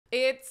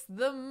It's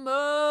the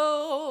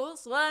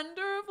most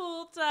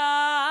wonderful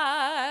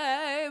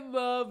time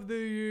of the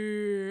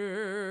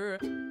year.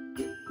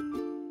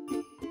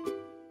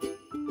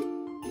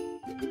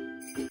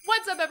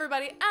 What's up,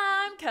 everybody?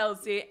 I'm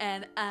Kelsey,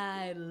 and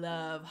I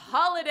love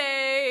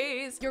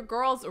holidays. Your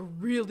girl's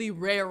really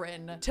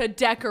raring to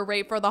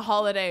decorate for the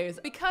holidays.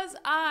 Because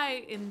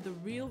I, in the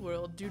real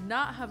world, do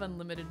not have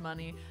unlimited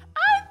money,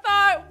 I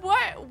thought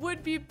what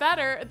would be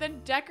better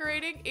than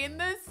decorating in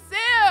The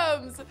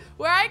Sims,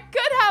 where I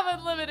could have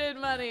unlimited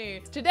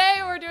money. Today,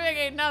 we're doing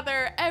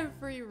another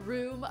every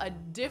room a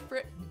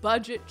different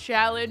budget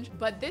challenge,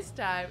 but this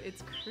time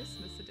it's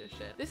Christmas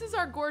edition. This is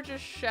our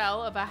gorgeous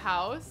shell of a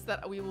house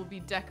that we will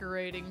be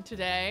decorating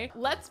today.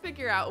 Let's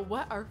figure out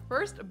what our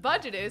first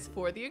budget is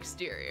for the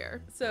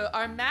exterior. So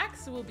our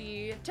max will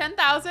be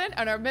 10,000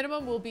 and our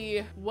minimum will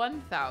be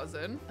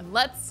 1,000. And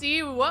let's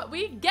see what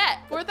we get.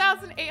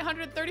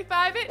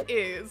 4,835 it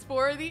is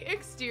for the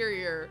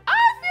exterior.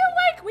 I feel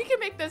like we can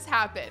make this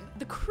happen.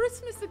 The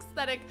Christmas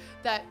aesthetic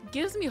that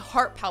gives me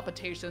heart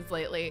palpitations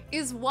lately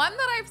is one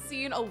that I've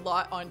seen a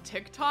lot on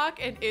TikTok,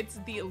 and it's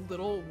the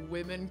Little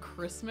Women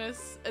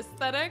Christmas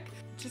aesthetic.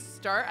 To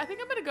start, I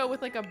think I'm gonna go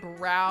with like a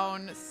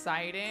brown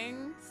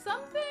siding,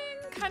 something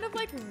kind of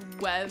like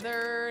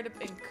weathered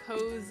and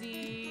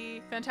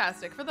cozy.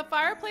 Fantastic. For the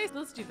fireplace,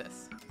 let's do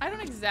this. I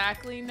don't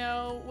exactly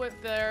know what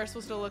they're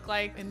supposed to look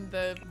like in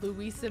the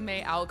Louisa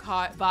May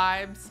Alcott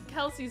vibes.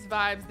 Kelsey's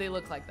vibes, they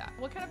look like that.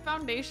 What kind of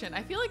foundation?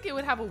 I feel like it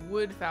would have a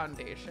wood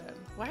foundation.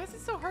 Why is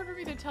it so hard for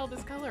me to tell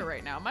this color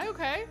right now? Am I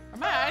okay? Are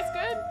my eyes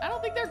good? I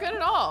don't think they're good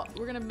at all.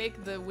 We're gonna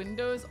make the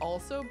windows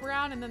also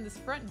brown, and then this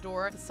front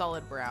door a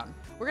solid brown.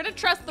 We're gonna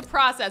trust the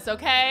process,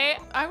 okay?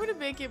 I want to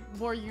make it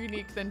more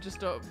unique than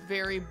just a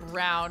very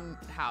brown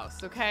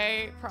house,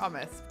 okay?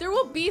 Promise. There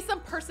will be some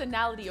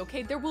personality,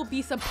 okay? There will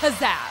be some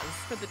pizzazz.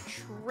 For the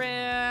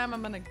trim,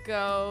 I'm gonna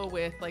go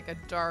with like a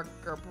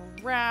darker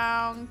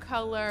brown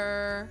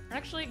color.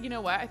 Actually, you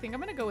know what? I think I'm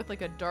gonna go with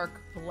like a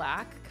dark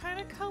black kind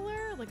of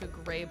color, like a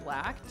gray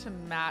black to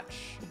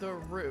match the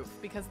roof,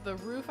 because the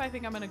roof, I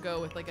think I'm gonna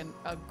go with like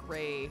a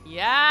gray.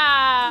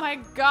 Yeah. Oh my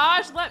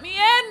gosh, let me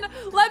in.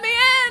 Let me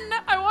in.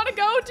 I want to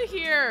go to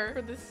here.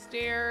 For the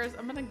stairs,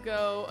 I'm gonna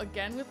go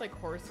again with like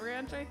horse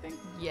ranch, I think.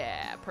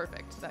 Yeah,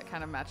 perfect. That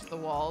kind of matched the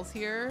walls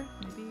here.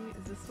 Maybe,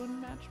 is this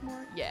one match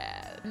more?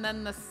 Yeah. And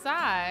then the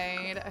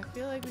side, I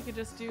feel like we could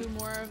just do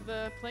more of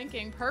the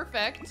planking.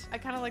 Perfect. I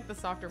kind of like the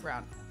softer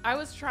brown. I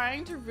was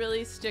trying to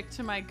really stick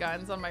to my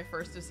guns on my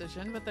first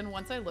decision, but then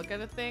once I look at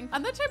a thing,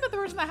 I'm the type of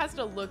person that has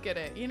to look at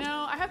it, you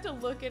know? I have to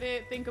look at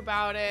it, think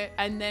about it,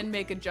 and then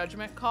make a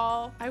judgment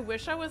call. I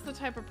wish I was the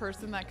type of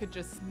person that could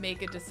just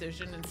make a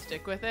decision and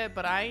stick with it,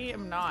 but I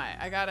am not.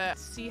 I gotta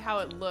see how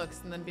it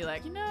looks and then be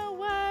like, you know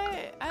what?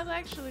 I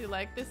actually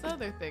like this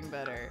other thing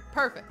better.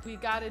 Perfect. We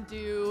gotta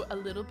do a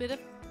little bit of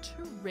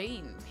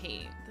terrain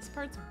paint. This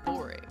part's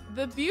boring.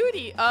 The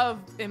beauty of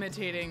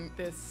imitating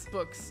this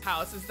book's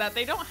house is that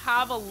they don't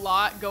have a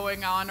lot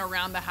going on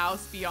around the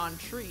house beyond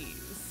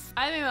trees.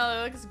 I think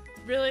that looks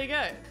really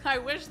good. I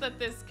wish that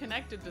this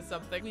connected to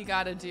something. We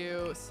gotta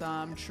do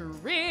some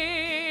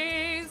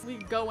trees. We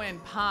go in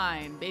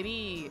pine,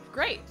 baby.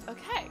 Great,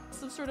 okay.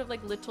 Some sort of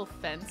like little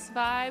fence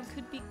vibe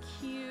could be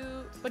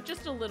cute, but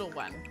just a little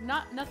one,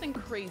 nothing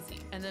crazy.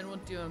 And then we'll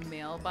do a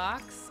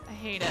mailbox. I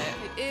hate it.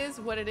 It is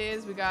what it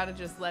is. We gotta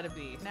just let it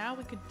be. Now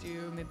we could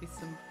do maybe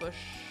some bushes.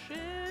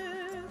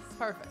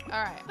 Perfect.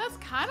 All right. That's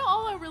kind of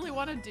all I really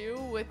want to do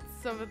with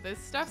some of this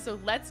stuff. So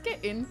let's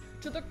get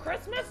into the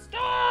Christmas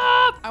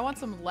stuff. I want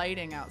some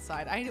lighting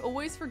outside. I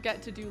always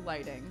forget to do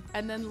lighting.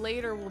 And then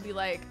later we'll be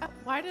like,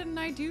 why didn't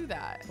I do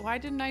that? Why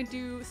didn't I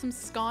do some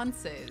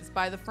sconces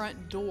by the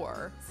front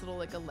door? This little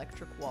like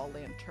electric wall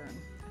lantern.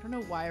 I don't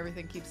know why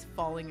everything keeps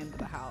falling into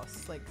the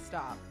house. Like,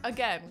 stop.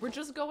 Again, we're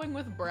just going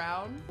with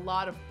brown, a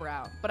lot of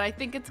brown, but I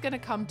think it's gonna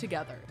come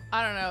together.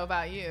 I don't know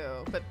about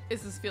you, but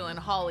this is feeling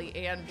holly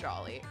and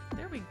jolly.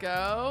 There we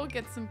go.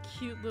 Get some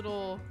cute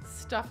little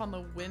stuff on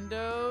the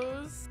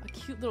windows. A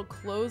cute little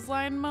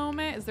clothesline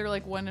moment. Is there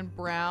like one in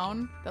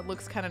brown that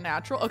looks kind of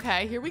natural?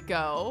 Okay, here we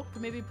go.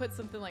 Maybe put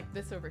something like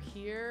this over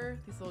here.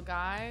 These little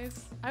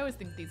guys. I always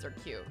think these are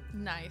cute.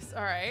 Nice.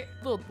 All right.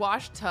 Little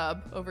wash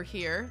tub over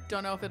here.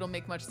 Don't know if it'll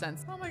make much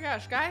sense. Oh my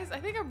gosh, guys, I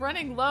think I'm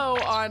running low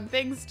on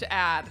things to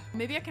add.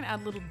 Maybe I can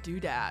add little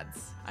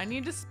doodads. I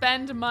need to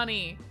spend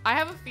money. I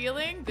have a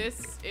feeling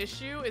this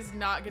issue is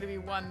not gonna be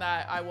one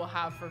that I will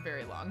have for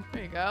very long.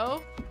 There you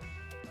go.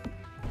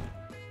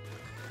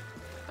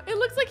 It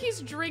looks like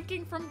he's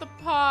drinking from the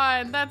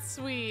pond. That's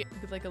sweet.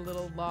 With like a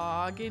little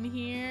log in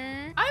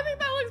here. I think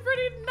that looks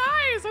pretty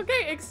nice. I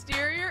Okay,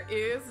 exterior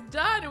is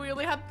done. We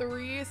only have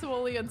 3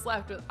 simoleons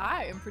left, which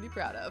I am pretty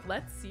proud of.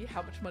 Let's see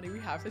how much money we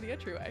have for the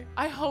entryway.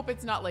 I hope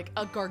it's not like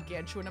a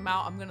gargantuan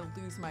amount. I'm gonna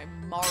lose my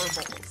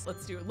marbles.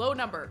 Let's do a low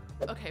number.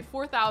 Okay,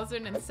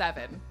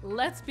 4,007.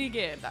 Let's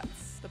begin.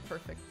 That's the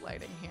perfect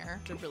lighting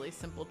here. It's a really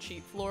simple,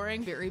 cheap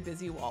flooring, very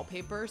busy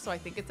wallpaper. So I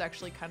think it's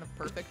actually kind of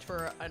perfect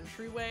for an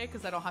entryway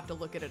because I don't have to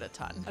look at it a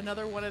ton.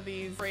 Another one of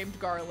these framed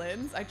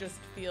garlands. I just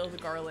feel the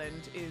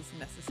garland is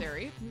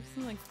necessary. Move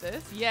something like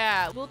this.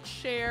 Yeah, little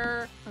chair.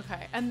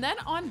 Okay, and then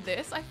on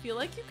this, I feel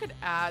like you could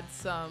add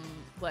some,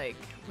 like,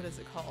 what is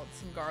it called?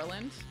 Some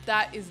garland.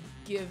 That is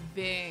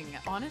giving.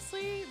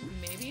 Honestly,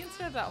 maybe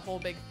instead of that whole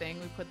big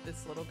thing, we put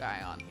this little guy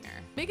on here.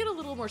 Make it a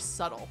little more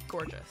subtle.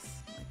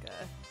 Gorgeous. Like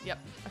yep.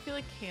 I feel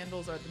like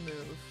candles are the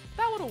move.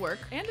 That would work.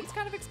 And it's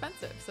kind of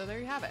expensive. So there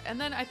you have it. And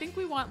then I think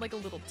we want like a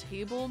little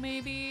table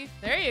maybe.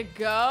 There you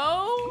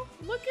go.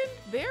 Looking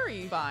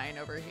very fine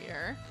over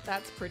here.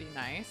 That's pretty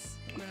nice.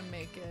 I'm gonna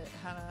make it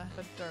kind of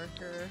a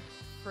darker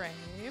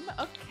frame.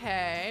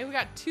 Okay, we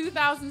got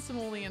 2,000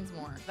 simoleons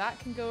more. That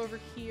can go over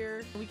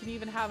here. We can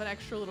even have an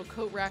extra little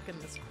coat rack in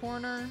this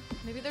corner.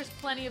 Maybe there's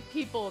plenty of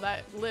people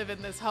that live in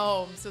this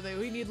home, so that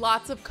we need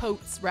lots of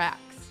coats racks.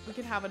 We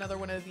can have another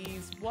one of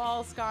these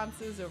wall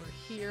sconces over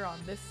here on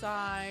this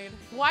side.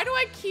 Why do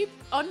I keep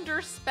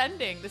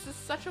underspending? This is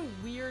such a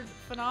weird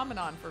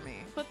phenomenon for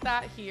me. Put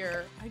that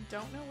here. I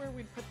don't know where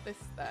we'd put this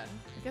then.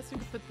 I guess we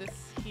could put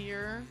this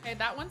here. Okay,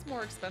 that one's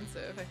more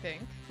expensive, I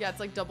think. Yeah, it's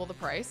like double the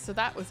price, so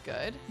that was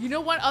good. You know,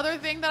 one other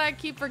thing that I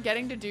keep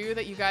forgetting to do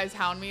that you guys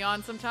hound me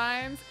on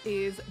sometimes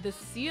is the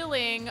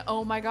ceiling.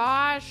 Oh my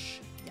gosh.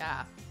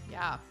 Yeah,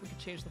 we could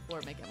change the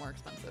floor, make it more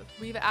expensive.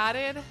 We've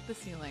added the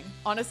ceiling.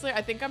 Honestly,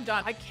 I think I'm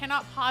done. I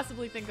cannot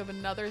possibly think of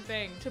another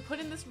thing to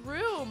put in this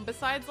room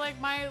besides like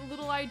my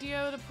little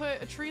idea to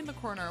put a tree in the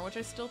corner, which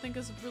I still think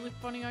is a really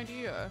funny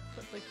idea.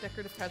 Put like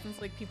decorative presents,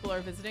 like people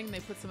are visiting,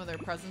 they put some of their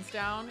presents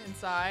down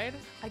inside.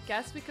 I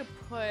guess we could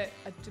put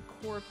a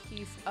decor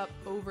piece up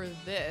over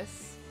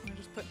this. I'll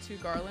just put 2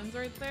 garlands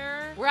right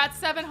there. We're at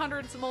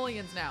 700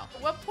 simoleons now.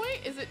 At what point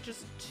is it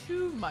just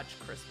too much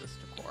Christmas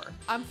decor?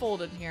 I'm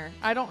folded here.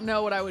 I don't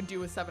know what I would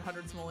do with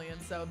 700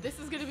 simoleons, so this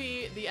is gonna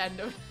be the end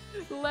of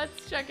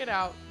Let's check it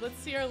out.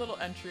 Let's see our little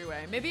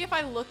entryway. Maybe if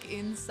I look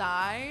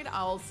inside,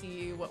 I'll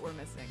see what we're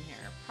missing here.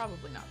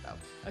 Probably not though.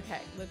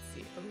 Okay, let's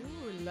see.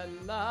 Ooh la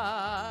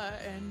la,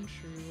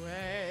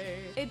 entryway.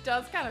 It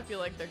does kind of feel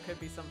like there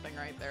could be something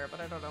right there, but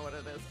I don't know what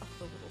it is. Oh,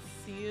 the little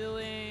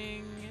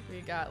ceiling.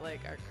 We got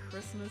like our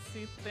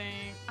Christmassy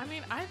thing. I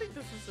mean, I think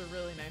this is a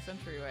really nice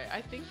entryway.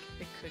 I think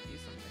it could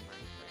use something right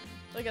there.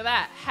 Look at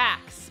that,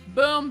 hacks.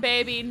 Boom,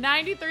 baby,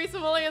 93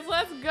 simoleons,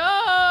 let's go.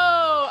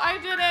 I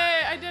did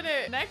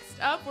it. Next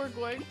up, we're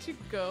going to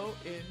go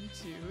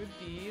into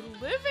the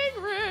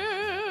living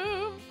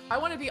room. I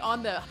want to be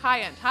on the high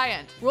end.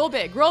 Roll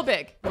big.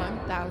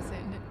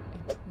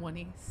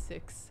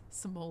 1,026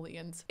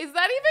 simoleons. Is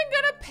that even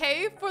gonna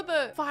pay for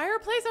the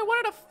fireplace? I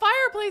wanted a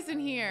fireplace in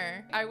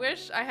here. I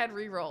wish I had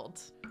re-rolled.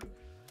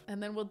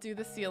 And then we'll do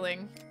the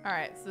ceiling. All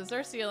right, so those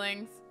are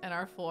ceilings and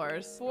our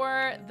floors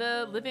for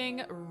the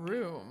living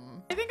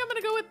room. I think I'm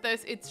gonna go with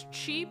this. It's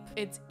cheap,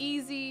 it's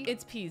easy,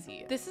 it's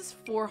peasy. This is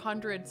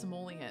 400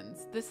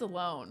 simoleons, this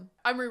alone.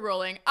 I'm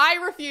re-rolling. I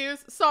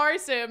refuse. Sorry,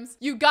 Sims.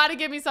 You gotta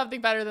give me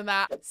something better than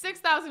that.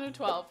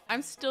 6,012.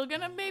 I'm still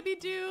gonna maybe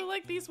do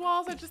like these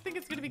walls. I just think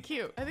it's gonna be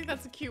cute. I think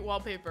that's a cute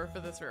wallpaper for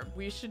this room.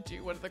 We should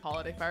do one of the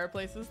holiday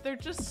fireplaces. They're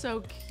just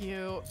so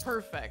cute.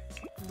 Perfect.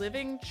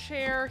 Living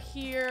chair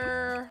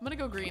here. I'm gonna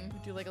go green.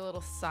 Do like a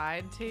little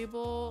side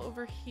table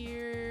over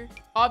here.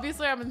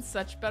 Obviously, I'm in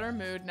such better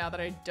mood now that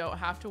I don't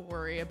have to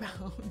worry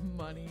about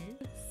money.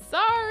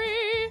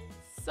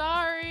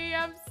 Sorry,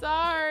 I'm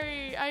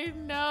sorry. I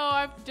know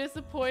I've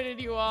disappointed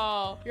you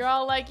all. You're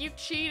all like, you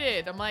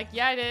cheated. I'm like,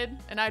 yeah, I did.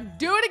 And I'd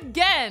do it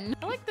again.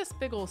 I like this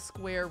big old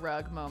square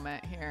rug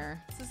moment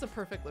here. This is a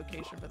perfect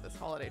location for this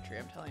holiday tree,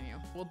 I'm telling you.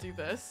 We'll do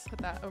this. Put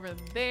that over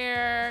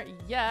there.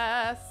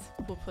 Yes.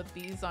 We'll put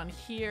these on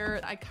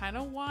here. I kind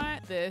of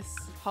want this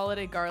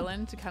holiday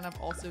garland to kind of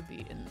also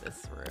be in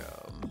this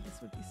room. This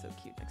would be so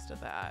cute next to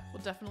that.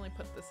 We'll definitely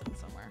put this in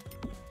somewhere.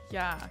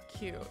 Yeah,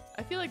 cute.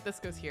 I feel like this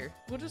goes here.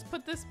 We'll just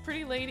put this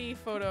pretty lady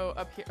photo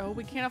up here. Oh,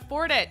 we can't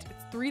afford it.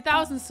 It's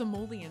 3,000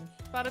 simoleons.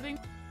 Bada bing.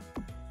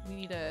 We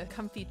need a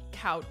comfy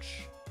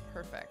couch.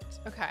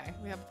 Perfect. Okay,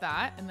 we have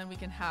that, and then we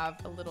can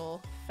have a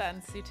little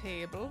fancy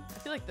table. I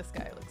feel like this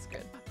guy looks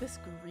good. This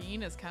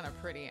green is kind of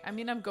pretty. I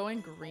mean, I'm going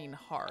green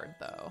hard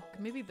though.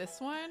 Maybe this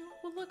one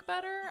will look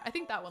better. I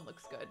think that one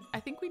looks good. I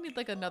think we need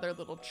like another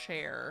little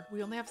chair.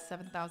 We only have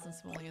 7,000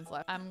 simoleons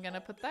left. I'm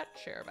gonna put that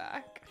chair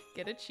back.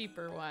 Get a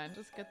cheaper one.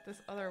 Just get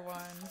this other one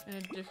in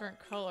a different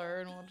color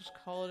and we'll just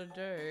call it a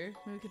day.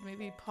 We could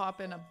maybe pop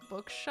in a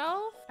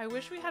bookshelf. I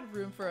wish we had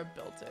room for a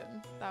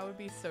built-in. That would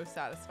be so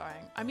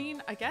satisfying. I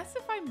mean, I guess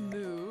if I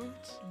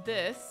moved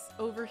this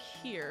over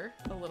here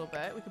a little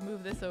bit, we could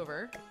move this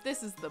over.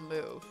 This is the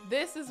move.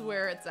 This is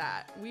where it's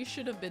at. We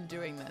should have been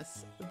doing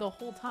this the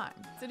whole time.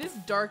 It is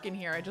dark in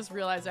here. I just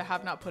realized I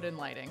have not put in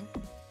lighting.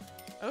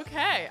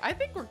 Okay, I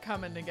think we're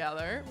coming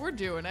together. We're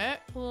doing it.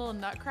 A little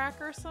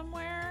nutcracker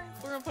somewhere.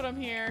 We're gonna put them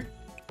here.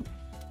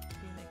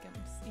 Make them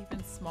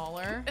even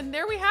smaller. And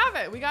there we have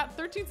it. We got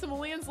 13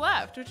 simoleons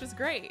left, which is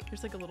great.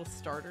 There's like a little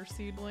starter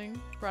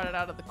seedling. Brought it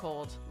out of the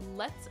cold.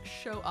 Let's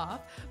show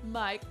off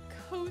my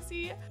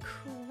cozy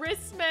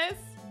Christmas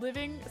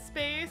living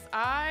space.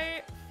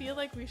 I feel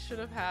like we should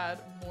have had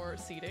more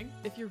seating.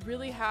 If you're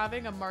really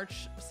having a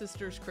March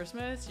Sisters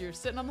Christmas, you're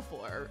sitting on the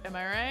floor. Am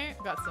I right?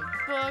 We've got some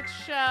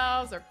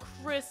bookshelves, our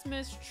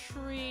Christmas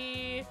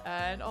tree,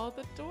 and all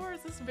the doors.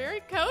 It's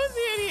very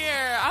cozy in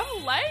here.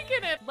 I'm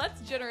liking it.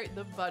 Let's generate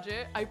the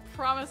budget. I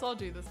promise I'll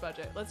do this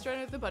budget. Let's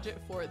generate the budget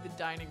for the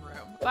dining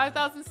room.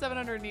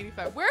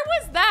 5,785. Where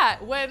was that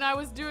when I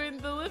was doing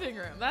the living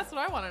room? That's what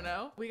I want to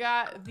know. We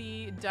got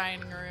the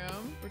dining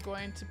room. We're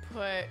going to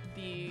put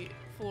the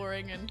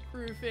flooring and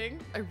roofing.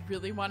 I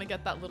really want to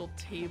get that little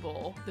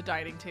table, the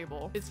dining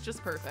table. It's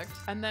just perfect.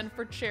 And then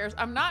for chairs,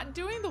 I'm not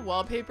doing the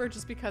wallpaper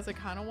just because I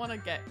kind of want to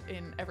get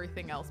in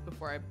everything else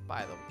before I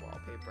buy the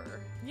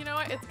wallpaper. You know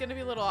what? It's going to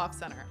be a little off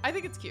center. I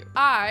think it's cute.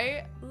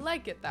 I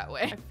like it that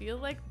way. I feel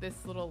like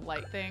this little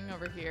light thing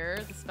over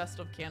here, this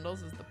festive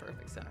candles, is the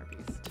perfect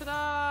centerpiece.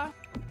 Ta-da!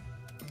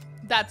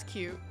 That's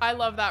cute. I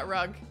love that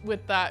rug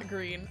with that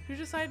green. Who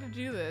decided to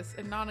do this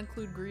and not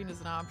include green as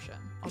an option?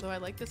 Although I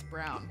like this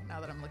brown now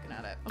that I'm looking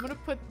at it. I'm gonna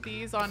put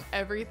these on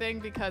everything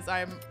because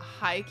I'm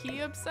high-key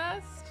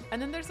obsessed.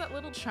 And then there's that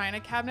little china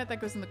cabinet that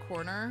goes in the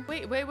corner.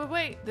 Wait.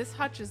 This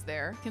hutch is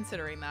there,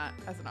 considering that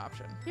as an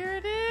option. Here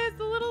it is,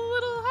 the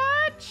little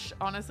hutch.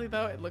 Honestly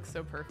though, it looks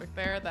so perfect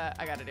there that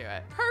I gotta do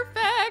it.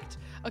 Perfect.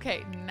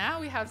 Okay, now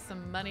we have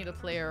some money to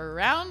play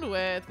around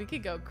with. We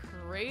could go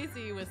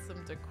crazy with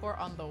some decor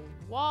on the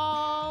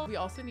wall. We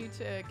also need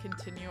to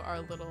continue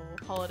our little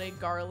holiday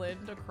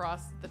garland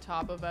across the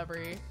top of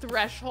every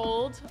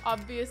threshold,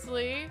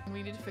 obviously. And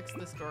we need to fix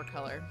this door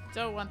color.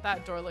 Don't want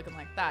that door looking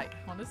like that.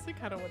 Honestly,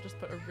 kind of want to just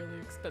put a really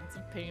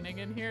expensive painting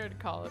in here and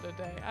call it a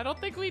day. I don't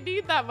think we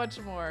need that much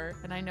more.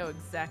 And I know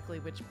exactly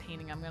which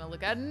painting I'm gonna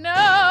look at. No,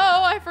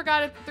 I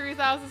forgot it's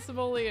 3,000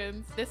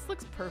 simoleons. This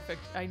looks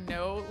perfect. I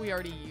know we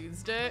already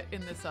used it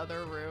in this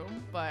other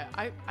room, but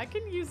I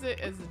can use it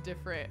as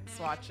different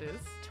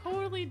swatches.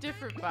 Totally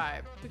different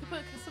vibe. We could put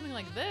something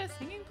like this,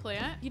 hanging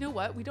plant. You know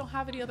what? We don't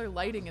have any other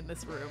lighting in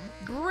this room.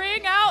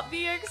 Bring out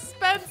the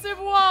expensive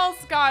wall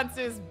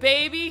sconces,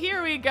 baby.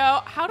 Here we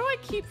go. How do I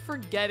keep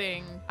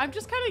forgetting? I'm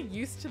just kind of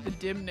used to the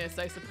dimness,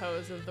 I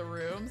suppose, of the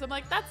rooms. I'm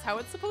like, that's how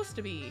it's supposed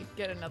to be.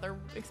 Get another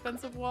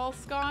expensive wall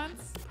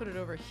sconce. Put it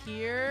over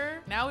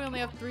here. Now we only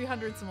have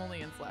 300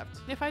 simoleons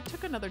left. If I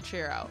took another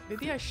chair out,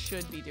 maybe I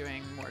should be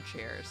doing more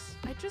chairs.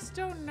 I just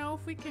don't know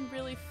if we can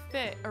really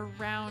fit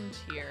around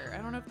here. I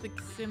don't know if the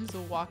Sims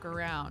will walk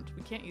around.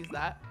 We can't use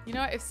that. You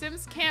know what? If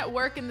Sims can't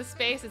work in the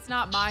space, it's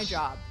not my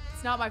job.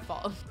 It's not my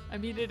fault. I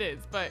mean, it is,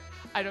 but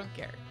I don't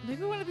care.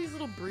 Maybe one of these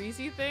little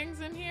breezy things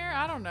in here?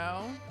 I don't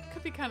know.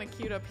 Could be kind of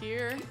cute up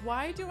here.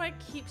 Why do I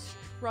keep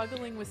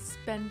struggling with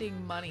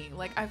spending money?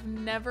 Like I've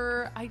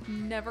never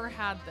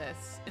had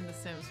this in The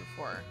Sims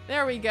before.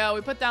 There we go.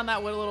 We put down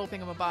that little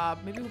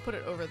thingamabob. Maybe we'll put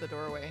it over the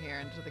doorway here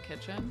into the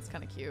kitchen. It's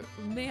kind of cute.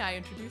 May I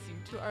introduce you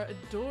to our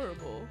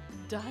adorable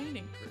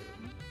dining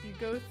room? You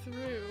go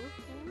through.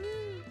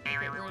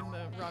 Okay, we're in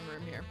the wrong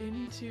room here.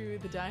 Into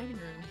the dining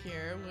room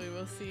here, we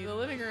will see the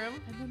living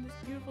room and then this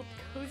beautiful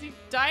cozy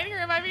dining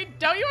room. I mean,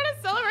 don't you want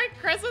to celebrate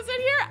Christmas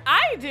in here?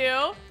 I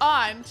do.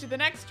 On to the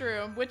next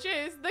room, which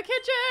is the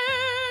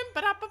kitchen.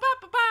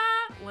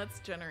 Ba-da-ba-ba-ba-ba.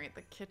 Let's generate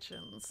the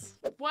kitchens.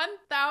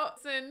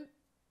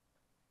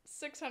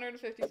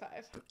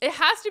 1,655. It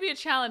has to be a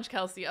challenge,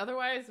 Kelsey.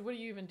 Otherwise, what are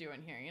you even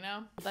doing here, you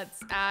know? Let's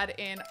add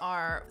in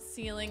our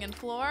ceiling and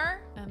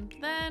floor. And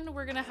then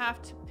we're gonna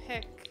have to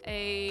pick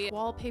a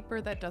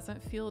wallpaper that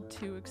doesn't feel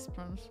too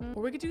expensive.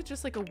 Or we could do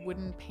just like a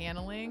wooden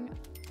paneling.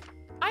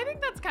 I think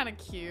that's kind of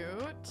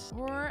cute.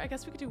 Or I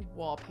guess we could do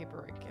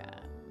wallpaper again.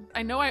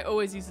 I know I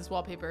always use this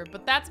wallpaper,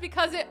 but that's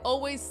because it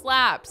always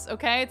slaps,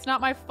 okay? It's not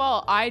my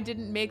fault. I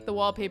didn't make the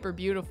wallpaper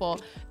beautiful.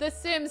 The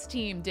Sims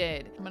team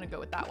did. I'm gonna go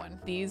with that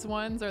one. These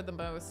ones are the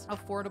most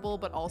affordable,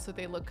 but also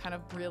they look kind of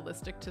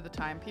realistic to the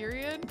time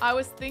period. I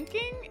was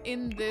thinking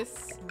in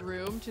this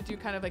room to do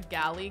kind of a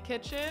galley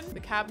kitchen. The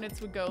cabinets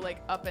would go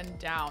like up and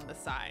down the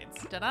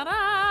sides.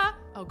 Da-da-da!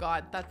 Oh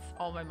God, that's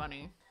all my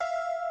money.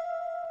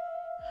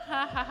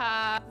 Ha ha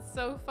ha,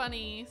 so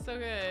funny, so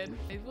good.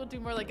 Maybe we'll do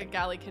more like a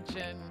galley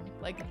kitchen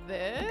like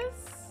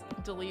this.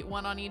 Delete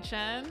one on each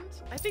end.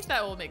 I think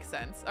that will make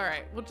sense. All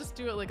right, we'll just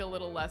do it like a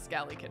little less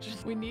galley kitchen.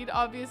 We need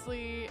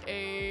obviously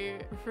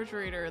a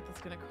refrigerator that's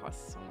gonna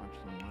cost so much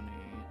money.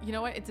 You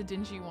know what? It's a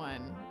dingy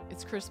one.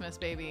 It's Christmas,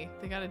 baby.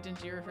 They got a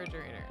dingy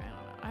refrigerator. I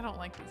don't know. I don't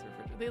like these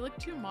refrigerators. They look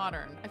too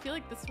modern. I feel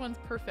like this one's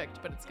perfect,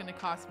 but it's gonna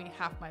cost me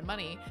half my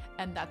money,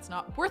 and that's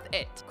not worth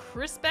it.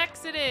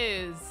 Crispex it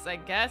is, I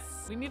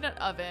guess. We need an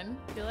oven.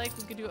 I feel like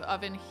we could do an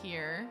oven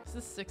here. This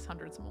is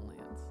 600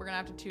 simoleons. We're gonna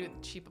have to do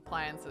cheap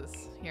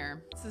appliances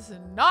here. This is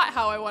not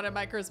how I wanted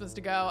my Christmas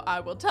to go. I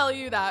will tell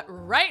you that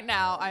right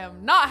now. I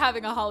am not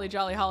having a holly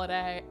jolly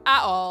holiday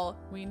at all.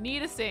 We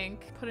need a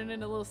sink. Put it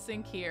in a little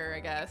sink here, I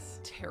guess.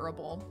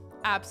 Terrible.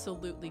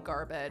 Absolutely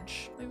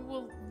garbage. Maybe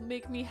will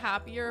make me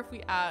happier if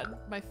we add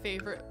my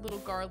favorite little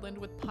garland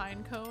with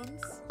pine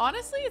cones.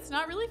 Honestly, it's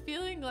not really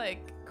feeling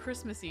like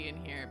Christmassy in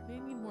here.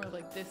 Maybe more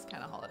like this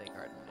kind of holiday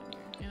garden in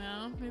here. You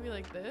know, maybe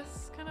like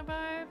this kind of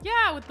vibe.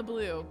 Yeah, with the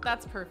blue.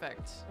 That's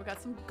perfect. We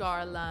got some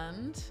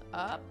garland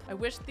up. I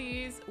wish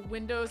these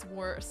windows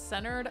were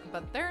centered,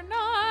 but they're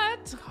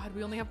not. God,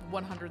 we only have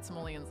 100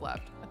 simoleons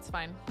left. That's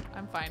fine.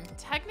 I'm fine.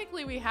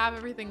 Technically, we have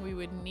everything we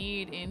would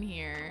need in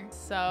here,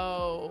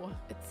 so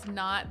it's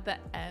not the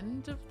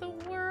end of the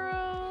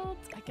world.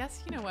 I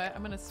guess, you know what?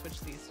 I'm gonna switch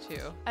these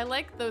two. I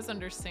like those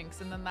under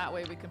sinks, and then that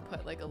way we can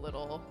put like a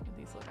little,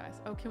 these little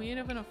guys. Oh, can we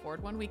even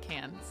afford one? We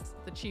can. It's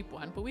the cheap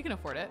one, but we can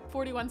afford it.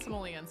 41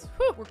 simoleons.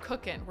 Whew, we're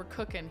cooking. We're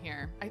cooking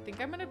here. I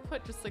think I'm gonna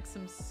put just like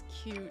some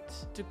cute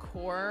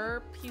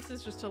decor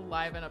pieces just to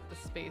liven up the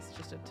space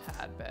just a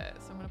tad bit.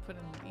 So I'm gonna put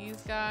in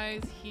these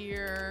guys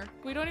here.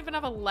 We don't even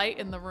have a light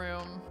in the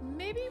room.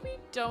 Maybe we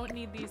don't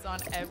need these on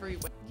every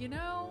way. You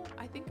know,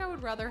 I think I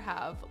would rather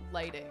have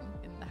lighting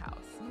in the house.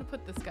 I'm gonna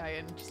put this guy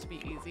in just to be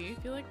easy.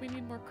 I feel like we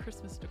need more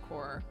Christmas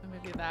decor. And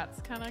maybe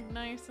that's kind of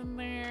nice in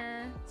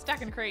there.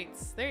 Stacking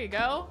crates. There you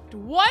go.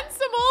 1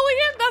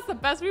 simoleon. That's the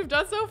best we've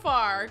done so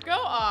far. Go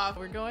off.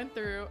 We're going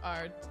through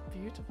our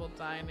beautiful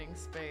dining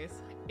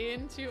space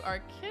into our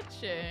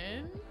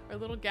kitchen, our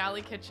little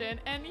galley kitchen.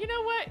 And you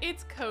know what?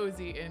 It's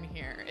cozy in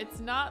here. It's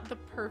not the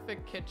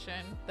perfect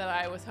kitchen that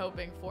I was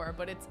hoping for,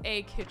 but it's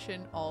a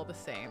kitchen all the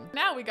same.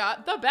 Now we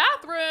got the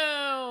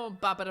bathroom.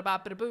 Ba ba da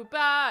ba ba da boo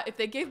ba. If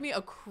they gave me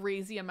a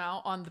crazy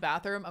amount on the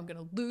bathroom, I'm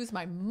gonna lose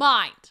my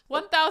mind.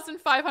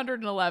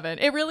 1,511.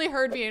 It really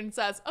heard me and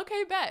says,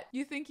 okay, bet.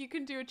 You think you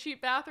can do a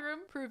cheap bathroom?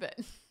 Prove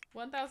it.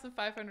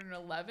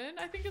 1,511,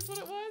 I think is what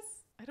it was.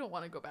 I don't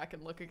want to go back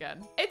and look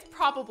again. It's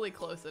probably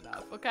close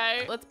enough,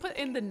 okay? Let's put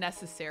in the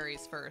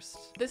necessaries first.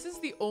 This is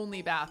the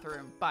only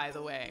bathroom, by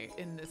the way,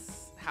 in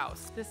this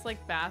house. This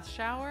like bath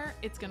shower,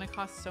 it's gonna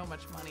cost so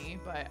much money,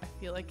 but I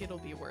feel like it'll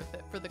be worth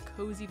it for the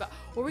cozy bath.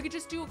 Or we could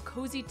just do a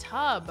cozy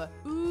tub.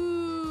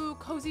 Ooh,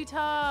 cozy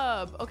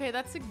tub. Okay,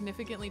 that's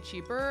significantly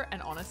cheaper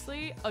and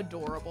honestly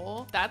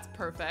adorable. That's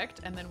perfect.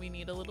 And then we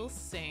need a little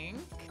sink.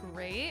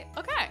 Great.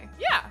 Okay,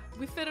 yeah,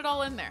 we fit it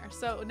all in there.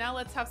 So now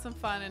let's have some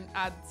fun and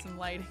add some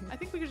lighting. I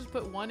think we could just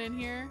put one in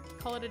here,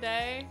 call it a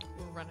day.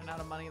 We're running out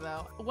of money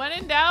though. When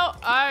in doubt,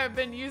 I've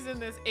been using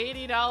this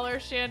 $80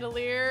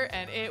 chandelier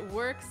and it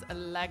works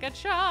like a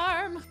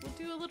charm. We'll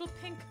do a little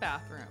pink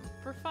bathroom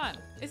for fun.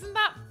 Isn't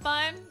that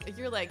fun?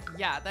 You're like,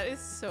 yeah, that is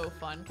so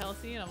fun,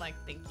 Kelsey. And I'm like,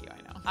 thank you,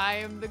 I know. I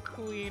am the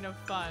queen of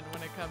fun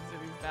when it comes to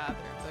these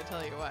bathrooms, I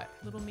tell you what.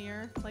 Little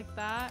mirror like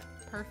that.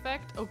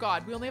 Perfect. Oh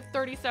God, we only have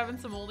 37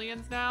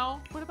 simoleons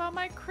now. What about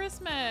my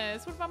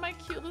Christmas? What about my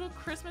cute little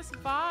Christmas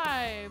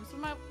vibes? What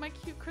about my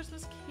cute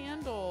Christmas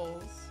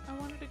candles? I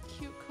wanted a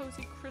cute,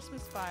 cozy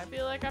Christmas vibe. I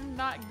feel like I'm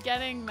not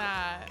getting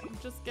that. I'm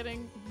just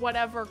getting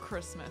whatever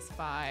Christmas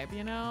vibe,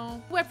 you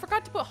know? Oh, I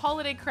forgot to put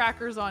holiday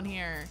crackers on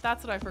here.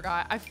 That's what I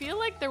forgot. I feel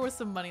like there was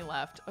some money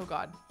left. Oh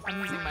God,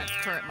 I'm using my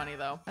current money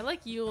though. I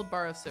like ye old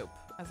bar of soap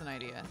as an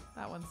idea.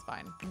 That one's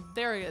fine.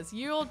 There it is,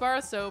 ye old bar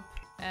of soap.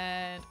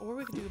 And, or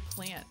we could do a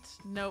plant.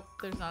 Nope,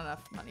 there's not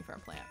enough money for a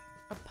plant.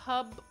 A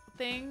pub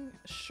thing?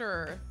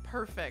 Sure,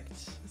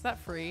 perfect. Is that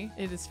free?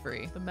 It is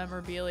free. The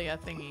memorabilia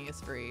thingy is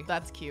free.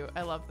 That's cute.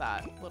 I love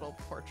that little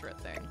portrait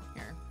thing.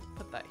 Here,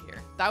 put that here.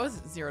 That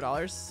was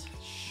 $0.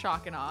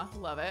 Shock and awe,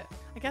 love it.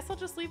 I guess I'll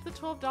just leave the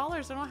 $12.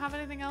 I don't have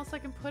anything else I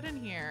can put in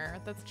here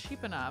that's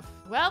cheap enough.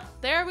 Well,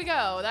 there we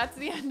go. That's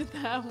the end of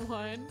that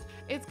one.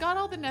 It's got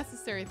all the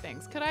necessary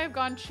things. Could I have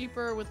gone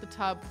cheaper with the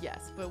tub?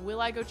 Yes, but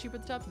will I go cheaper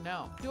with the tub?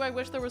 No. Do I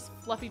wish there was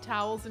fluffy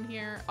towels in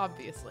here?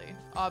 Obviously,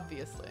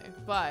 obviously.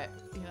 But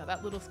you know,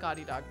 that little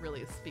Scotty dog really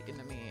is speaking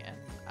to me and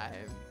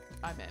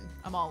I'm in.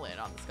 I'm all in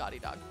on the Scotty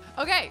dog.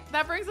 Okay,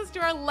 that brings us to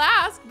our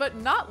last but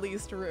not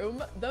least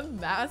room, the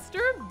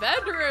master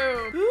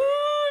bedroom.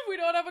 Ooh, if we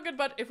don't have a good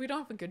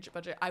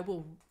budget,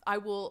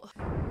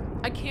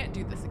 I can't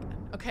do this again.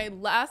 Okay,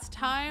 last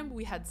time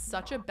we had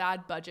such a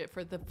bad budget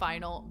for the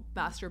final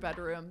master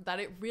bedroom that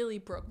it really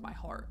broke my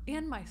heart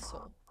and my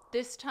soul.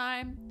 This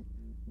time,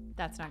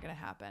 that's not gonna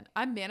happen.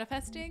 I'm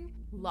manifesting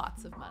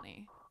lots of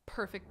money.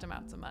 Perfect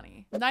amounts of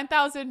money.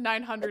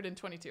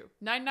 9,922.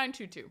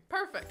 9,922.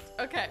 Perfect.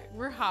 Okay,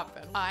 we're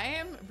hopping. I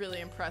am really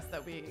impressed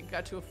that we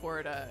got to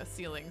afford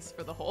ceilings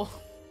for the whole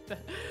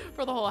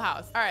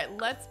house. All right,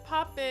 let's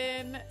pop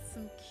in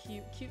some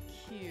cute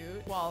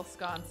wall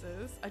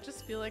sconces. I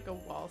just feel like a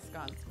wall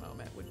sconce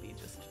moment would be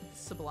just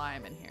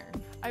sublime in here.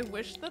 I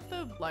wish that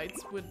the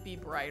lights would be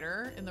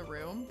brighter in the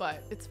room,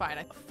 but it's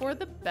fine. For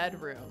the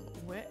bedroom,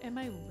 what am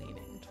I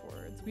leaning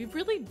towards. We've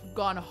really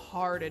gone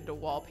hard into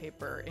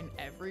wallpaper in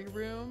every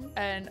room,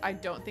 and I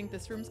don't think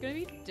this room's gonna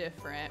be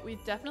different. We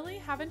definitely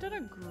haven't done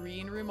a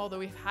green room, although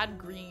we've had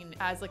green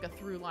as like a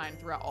through line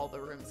throughout all the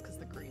rooms because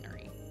the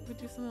greenery. We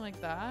do something like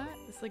that.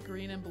 It's like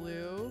green and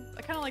blue.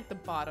 I kind of like the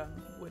bottom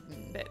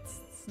wooden bits.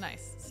 It's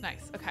nice. It's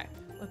nice. Okay,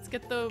 let's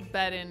get the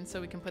bed in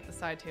so we can put the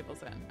side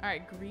tables in. All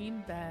right,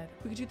 green bed.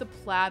 We could do the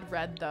plaid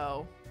red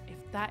though.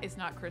 If that is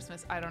not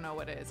Christmas, I don't know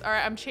what is. All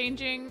right, I'm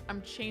changing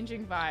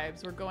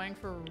vibes. We're going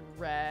for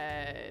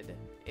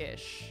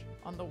red-ish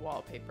on the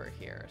wallpaper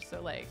here.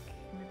 So like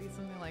maybe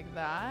something like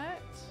that.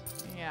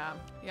 Yeah,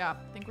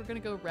 I think we're gonna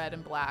go red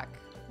and black.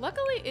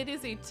 Luckily, it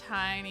is a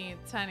tiny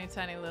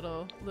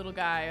little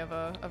guy of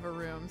a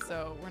room,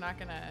 so we're not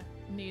gonna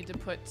need to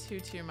put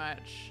too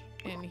much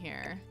in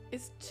here.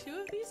 Is 2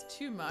 of these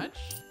too much?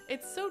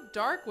 It's so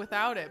dark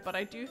without it, but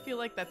I do feel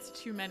like that's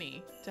too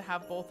many to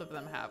have both of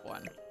them have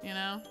one, you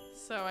know?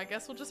 So I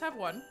guess we'll just have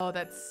one. Oh,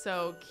 that's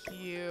so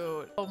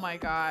cute. Oh my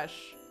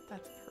gosh,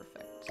 that's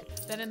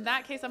perfect. Then in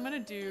that case, I'm gonna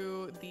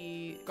do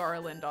the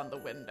garland on the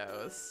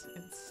windows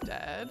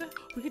instead.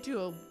 We could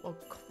do a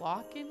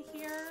clock in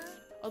here.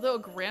 Although a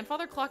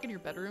grandfather clock in your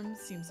bedroom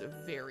seems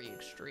very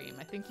extreme.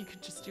 I think you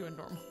could just do a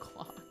normal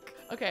clock.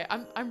 Okay,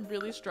 I'm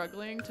really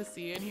struggling to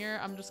see in here.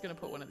 I'm just gonna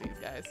put one of these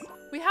guys.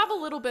 We have a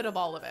little bit of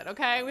all of it,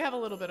 okay? We have a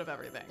little bit of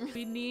everything.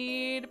 We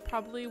need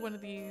probably one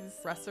of these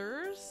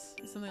dressers,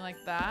 something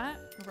like that.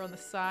 Over on the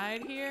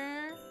side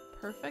here.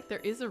 Perfect. There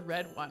is a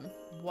red one.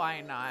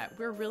 Why not?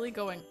 We're really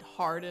going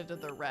hard into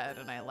the red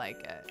and I like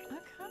it. I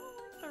kind of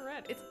like the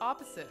red. It's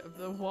opposite of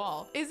the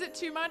wall. Is it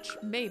too much?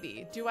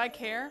 Maybe. Do I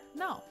care?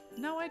 No.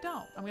 No, I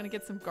don't. I'm gonna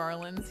get some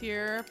garlands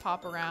here,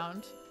 pop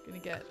around. Gonna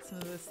get some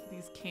of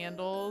these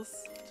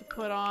candles to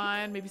put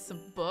on, maybe some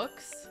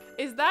books.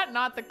 Is that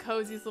not the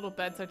coziest little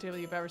bedside table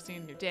you've ever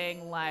seen in your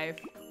dang life?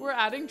 We're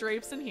adding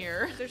drapes in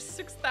here. There's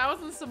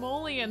 6,000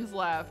 simoleons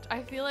left.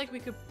 I feel like we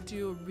could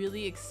do a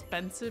really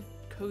expensive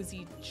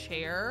cozy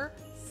chair.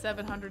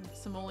 700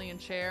 simoleon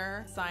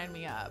chair. Sign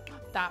me up.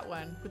 That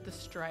one with the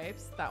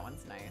stripes. That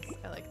one's nice.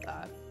 I like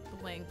that.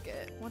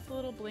 Blanket. What's a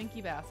little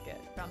blankie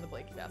basket? Found the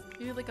blankie basket.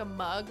 Maybe like a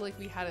mug, like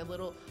we had a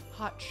little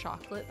hot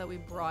chocolate that we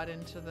brought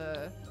into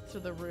the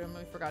room and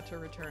we forgot to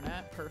return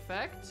it.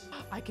 Perfect.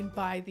 I can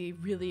buy the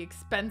really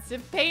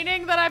expensive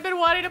painting that I've been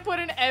wanting to put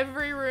in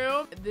every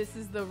room. This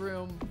is the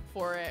room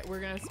for it. We're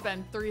gonna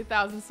spend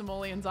 3,000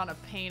 simoleons on a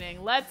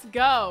painting. Let's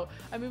go.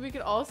 I mean, we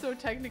could also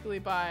technically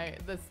buy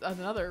this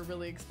another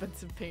really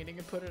expensive painting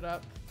and put it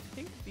up. I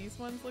think these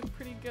ones look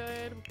pretty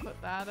good. We'll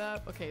put that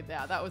up. Okay,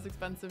 yeah, that was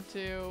expensive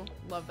too.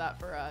 Love that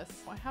for us.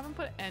 I haven't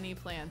put any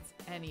plants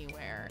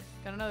anywhere.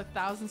 Got another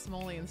 1,000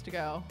 simoleons to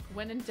go.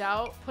 When in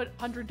doubt, put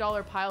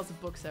 $100 piles of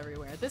books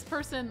everywhere. This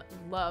person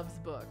loves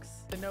books.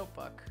 The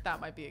notebook,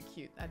 that might be a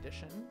cute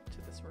addition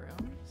to this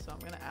room. So I'm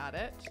gonna add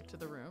it to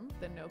the room.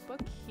 The notebook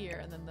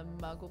here, and then the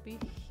mug will be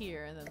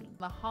here, and then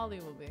the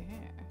holly will be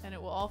here. And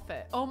it will all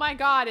fit. Oh my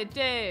God, it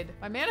did.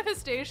 My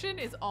manifestation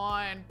is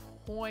on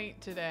point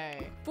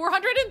today.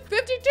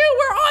 452,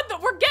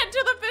 we're getting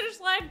to the finish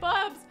line,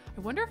 bubs. I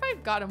wonder if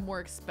I've got a more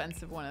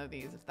expensive one of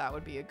these, if that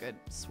would be a good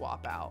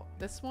swap out.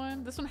 This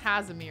one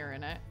has a mirror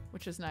in it,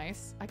 which is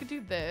nice. I could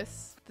do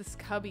this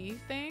cubby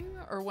thing,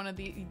 or one of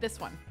this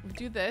one. We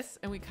do this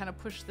and we kind of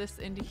push this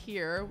into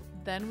here.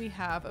 Then we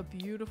have a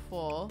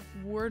beautiful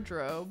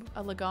wardrobe,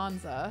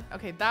 eleganza.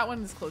 Okay, that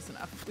one is close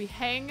enough. We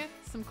hang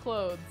some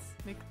clothes,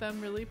 make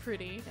them really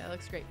pretty. Yeah, it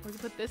looks great. We can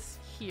put this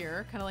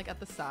here, kind of like at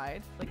the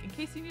side. Like in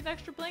case you need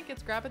extra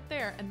blankets, grab it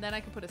there. And then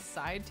I can put a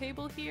side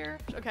table here.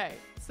 Okay,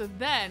 so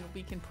then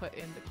we can put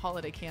in the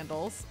holiday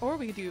candles, or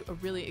we could do a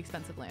really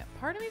expensive lamp.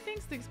 Part of me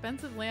thinks the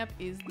expensive lamp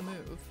is the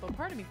move, but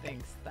part of me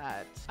thinks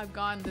that I've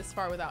gone this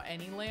far without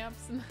any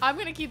lamps. I'm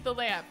gonna keep the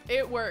lamp.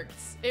 It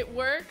works. It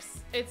works.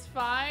 It's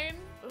fine.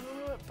 Ugh,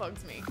 it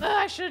bugs me. Ugh,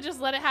 I should have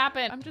just let it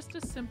happen. I'm just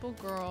a simple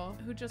girl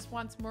who just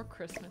wants more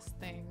Christmas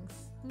things,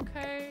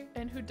 okay?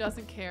 And who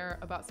doesn't care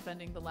about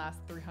spending the last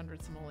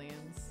 300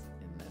 simoleons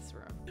in this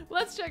room.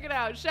 Let's check it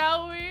out,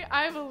 shall we?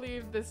 I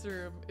believe this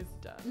room is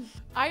done.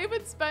 I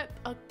even spent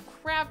a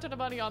crap ton of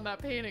money on that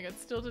painting and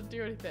still didn't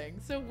do anything.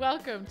 So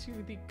welcome to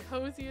the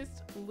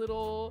coziest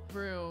little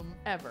room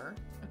ever.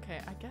 Okay,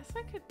 I guess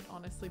I could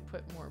honestly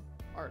put more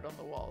art on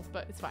the walls,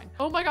 but it's fine.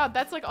 Oh my God,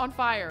 that's like on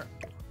fire.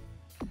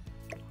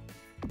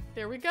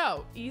 There we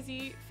go.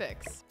 Easy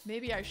fix.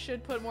 Maybe I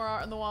should put more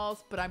art on the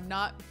walls, but I'm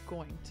not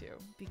going to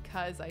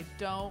because I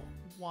don't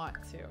want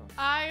to.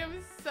 I am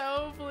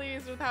so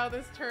pleased with how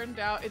this turned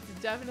out. It's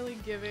definitely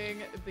giving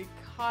the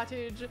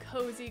cottage,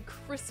 cozy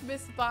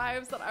Christmas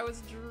vibes that I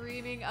was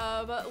dreaming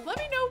of. Let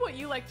me know what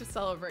you like to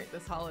celebrate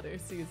this holiday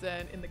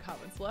season in the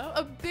comments below.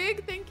 A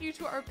big thank you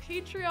to our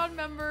Patreon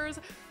members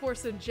for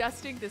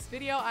suggesting this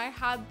video. I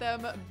had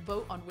them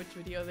vote on which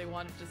video they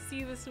wanted to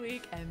see this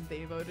week, and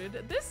they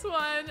voted this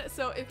one.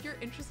 So if you're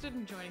interested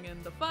in joining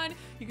in the fun,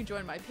 you can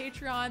join my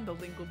Patreon. The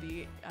link will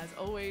be, as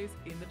always,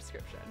 in the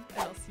description. And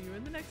I'll see you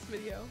in the next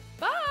video.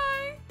 Bye!